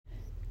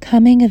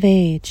Coming of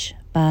Age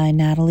by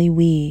Natalie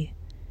Wee.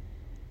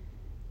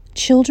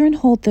 Children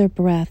hold their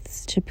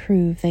breaths to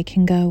prove they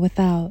can go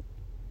without.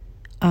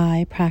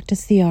 I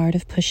practice the art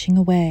of pushing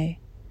away.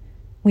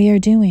 We are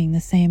doing the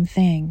same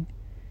thing.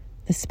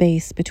 The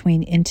space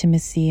between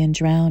intimacy and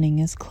drowning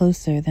is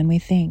closer than we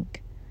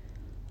think.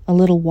 A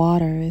little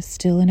water is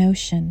still an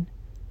ocean,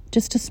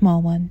 just a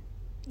small one,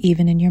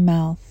 even in your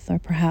mouth, or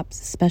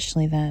perhaps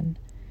especially then.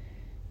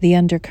 The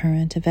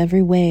undercurrent of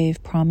every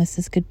wave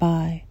promises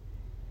goodbye.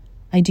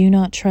 I do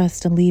not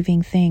trust a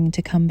leaving thing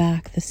to come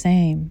back the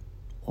same,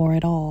 or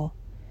at all.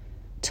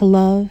 To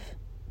love,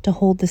 to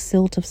hold the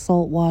silt of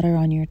salt water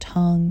on your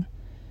tongue,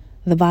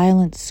 the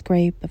violent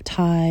scrape of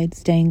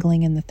tides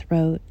dangling in the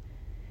throat,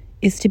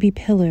 is to be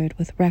pillared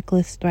with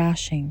reckless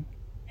thrashing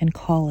and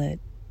call it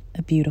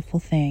a beautiful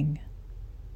thing.